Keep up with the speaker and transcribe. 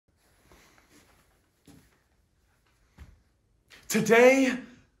Today,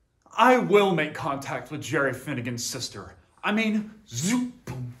 I will make contact with Jerry Finnegan's sister. I mean, zoop,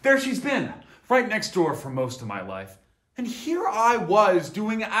 boom, there she's been, right next door for most of my life. And here I was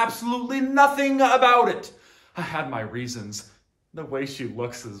doing absolutely nothing about it. I had my reasons. The way she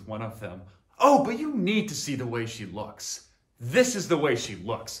looks is one of them. Oh, but you need to see the way she looks. This is the way she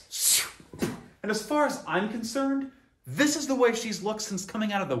looks. And as far as I'm concerned, this is the way she's looked since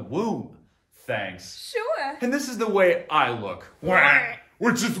coming out of the womb. Thanks. Sure. And this is the way I look.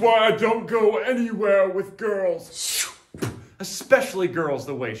 Which is why I don't go anywhere with girls. Especially girls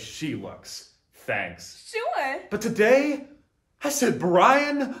the way she looks. Thanks. Sure. But today, I said,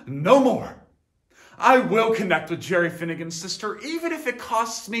 Brian, no more. I will connect with Jerry Finnegan's sister, even if it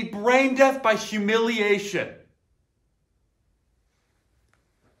costs me brain death by humiliation.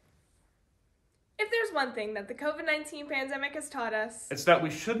 If there's one thing that the COVID-19 pandemic has taught us, It's that we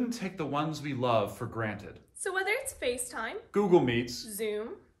shouldn't take the ones we love for granted. so whether it's FaceTime, Google Meets, Zoom,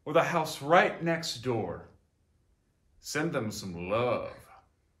 or the house right next door, send them some love.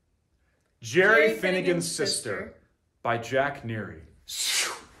 Jerry Finnegan's Sister by Jack Neary.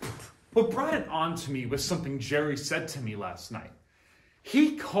 What brought it on to me was something Jerry said to me last night.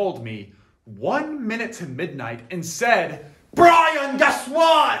 He called me 1 minute to midnight and said, Brian, guess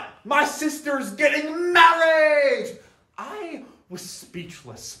what? My sister's getting married! I was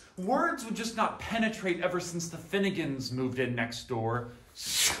speechless. Words would just not penetrate ever since the Finnegans moved in next door.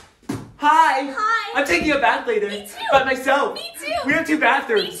 Hi! Hi! I'm taking a bath later. Me too! By myself. Me too! We have 2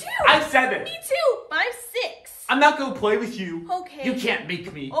 bathrooms. Me too! I'm 7. Me too! I'm 6. I'm not gonna play with you. Okay. You can't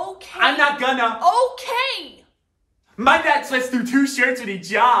make me. Okay. I'm not gonna. Okay! My dad sweats through 2 shirts when he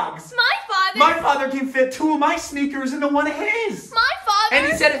jogs. My My father can fit 2 of my sneakers into one of his. My father... And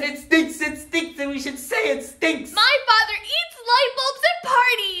he said if it stinks, and we should say it stinks. My father eats light bulbs at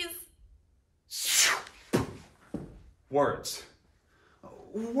parties! Words.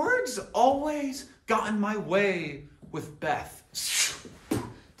 Words always got in my way with Beth.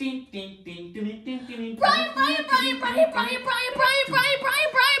 Ding, ding, ding, ding, ding, ding, Brian!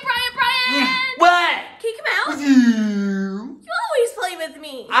 What? Can you come out? You? You always play with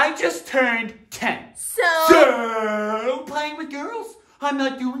me. I just turned 10. So, Playing with girls? I'm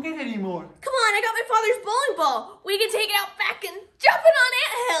not doing it anymore. come on, I got my father's bowling ball. We can take it out back and jump it on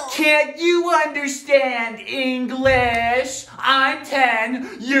anthill. Can't you understand English? I'm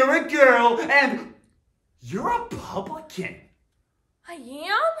 10, you're a girl, and you're a publican. I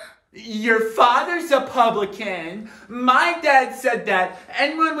am? Your father's a publican. My dad said that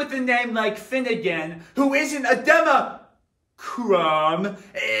anyone with a name like Finnegan, who isn't a Democrum,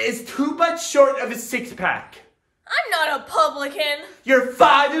 is too much short of a 6-pack. I'm not a publican. Your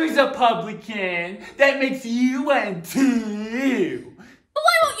father's a publican. That makes you one too. But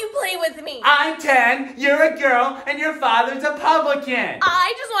why won't you play with me? I'm 10, you're a girl, and your father's a publican.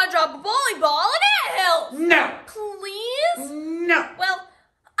 I just want to drop a bowling ball on anthill. No. Please? No. Well,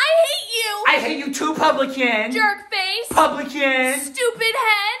 I hate you. I hate you too, publican. Jerk face. Publican. Stupid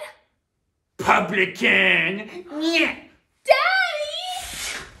head. Publican. Yeah.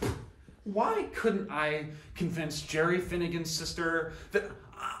 Daddy! Why couldn't I convince Jerry Finnegan's sister that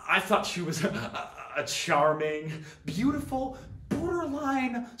I thought she was a charming, beautiful,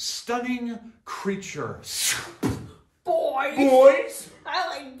 borderline, stunning creature? Boys. Boys. I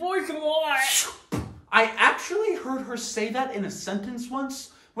like boys a lot. I actually heard her say that in a sentence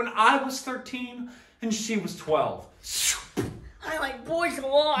once when I was 13 and she was 12. I like boys a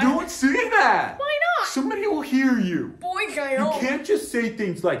lot. Don't say that! Why not? Somebody will hear you. Boys I You know. can't just say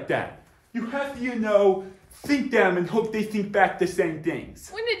things like that. You have to, think them and hope they think back the same things.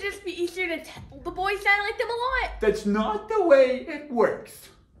 Wouldn't it just be easier to tell the boys that I like them a lot? That's not the way it works.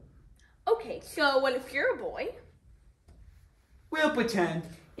 Okay, so what if you're a boy We'll pretend.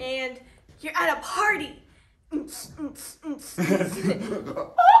 and you're at a party?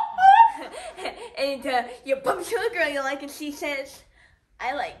 And you bump into a girl you like and she says,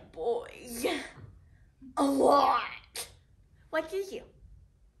 I like boys a lot. What do you do?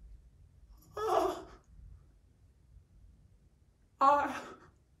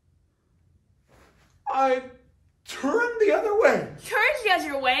 I turn the other way. Turns the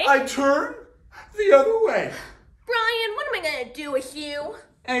other way. I turn the other way. Brian, what am I gonna do with you?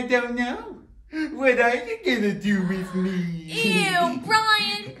 I don't know. What are you gonna do with me? Ew,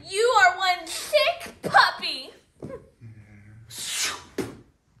 Brian, you are one sick puppy.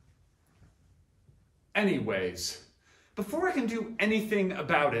 Anyways, before I can do anything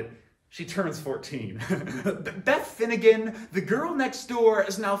about it, she turns 14. Beth Finnegan, the girl next door,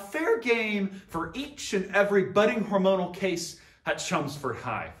 is now fair game for each and every budding hormonal case at Chelmsford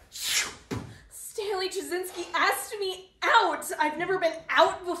High. Stanley Trzynski asked me out. I've never been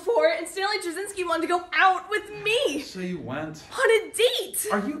out before, and Stanley Trzynski wanted to go out with me. So you went? On a date.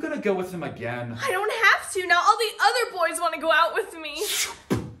 Are you gonna go with him again? I don't have to. Now all the other boys want to go out with me.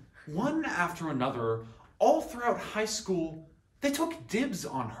 One after another, all throughout high school, they took dibs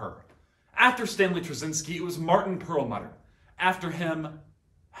on her. After Stanley Trzynski, it was Martin Perlmutter. After him,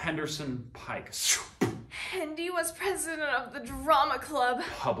 Henderson Pike. Hendy was president of the drama club.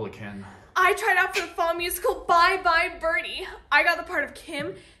 Publican. I tried out for the fall musical Bye Bye Birdie. I got the part of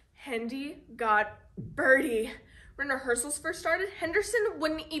Kim. Hendy got Birdie. When rehearsals first started, Henderson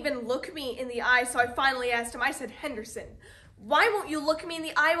wouldn't even look me in the eye, so I finally asked him. I said, Henderson, why won't you look me in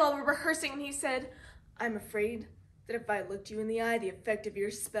the eye while we're rehearsing? And he said, I'm afraid that if I looked you in the eye, the effect of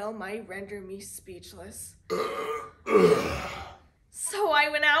your spell might render me speechless. So I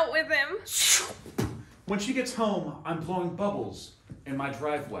went out with him. When she gets home, I'm blowing bubbles in my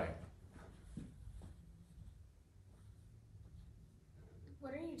driveway.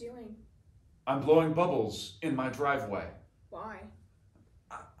 What are you doing? I'm blowing bubbles in my driveway. Why?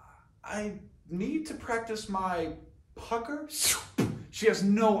 I need to practice my pucker. She has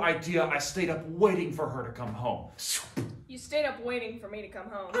no idea I stayed up waiting for her to come home. You stayed up waiting for me to come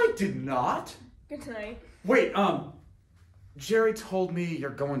home. I did not. Good night. Wait, Jerry told me you're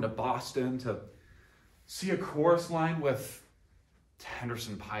going to Boston to see a chorus line with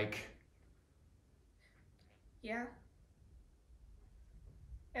Henderson Pike. Yeah.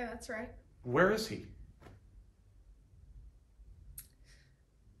 Yeah, that's right. Where is he?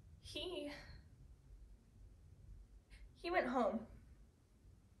 He went home.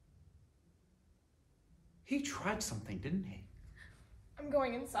 He tried something, didn't he? I'm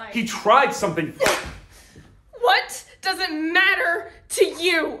going inside. He tried something. What does it matter to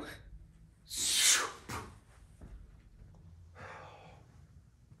you?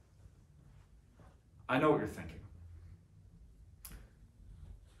 I know what you're thinking.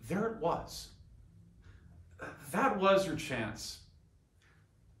 There it was. That was your chance.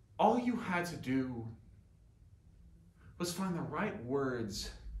 All you had to do was find the right words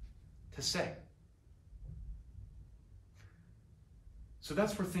to say. So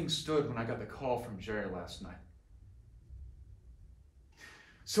that's where things stood when I got the call from Jerry last night.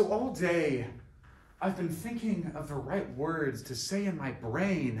 So all day, I've been thinking of the right words to say in my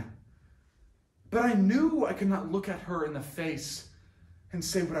brain, but I knew I could not look at her in the face and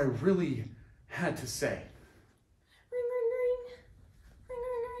say what I really had to say. Ring, ring, ring.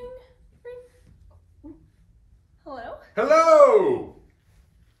 Ring, ring, ring, ring. Hello? Hello!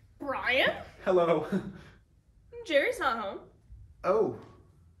 Brian? Hello. Jerry's not home. Oh,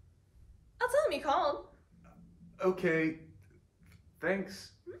 I'll tell him you called. okay.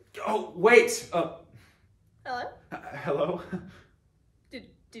 Thanks. Oh, wait. Hello? Hello?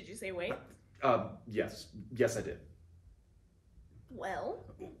 Did you say wait? Yes. Yes, I did. Well,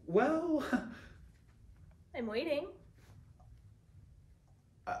 Well, I'm waiting.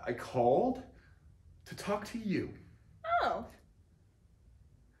 I called to talk to you. Oh.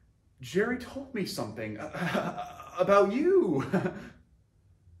 Jerry told me something about you.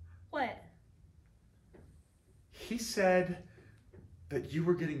 What? He said that you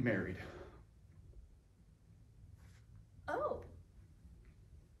were getting married. Oh.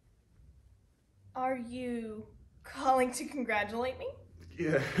 Are you calling to congratulate me?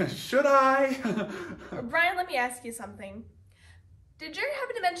 Yeah, should I? Brian, let me ask you something. Did Jerry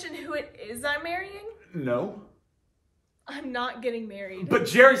happen to mention who it is I'm marrying? No. I'm not getting married. But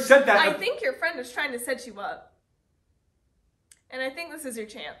Jerry said that. I think your friend is trying to set you up. And I think this is your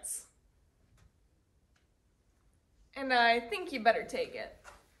chance. And I think you better take it.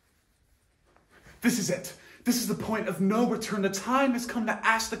 This is it. This is the point of no return. The time has come to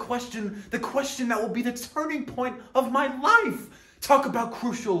ask the question that will be the turning point of my life. Talk about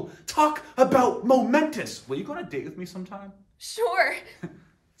crucial. Talk about momentous. Will you go on a date with me sometime? Sure.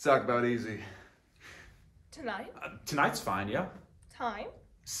 Talk about easy. Tonight? Tonight's fine, yeah? Time?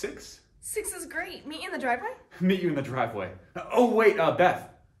 6? 6 is great. Meet you in the driveway? Meet you in the driveway. Oh, wait, Beth.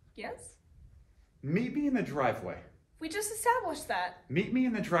 Yes? Meet me in the driveway. We just established that. Meet me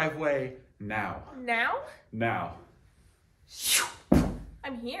in the driveway now. Now? Now.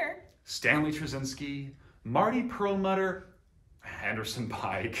 I'm here. Stanley Trzynski, Marty Perlmutter, Henderson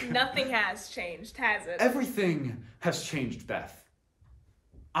Pike. Nothing has changed, has it? Everything has changed, Beth.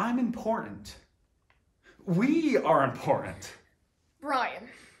 I'm important. We are important. Brian.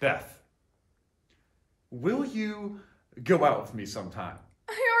 Beth, will you go out with me sometime?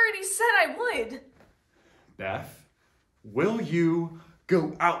 I already said I would. Beth, will you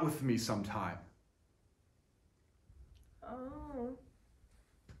go out with me sometime? Oh.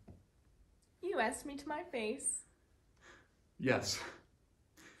 You asked me to my face. Yes.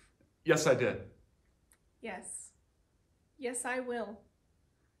 Yes, I did. Yes. Yes, I will.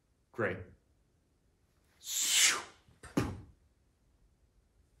 Great.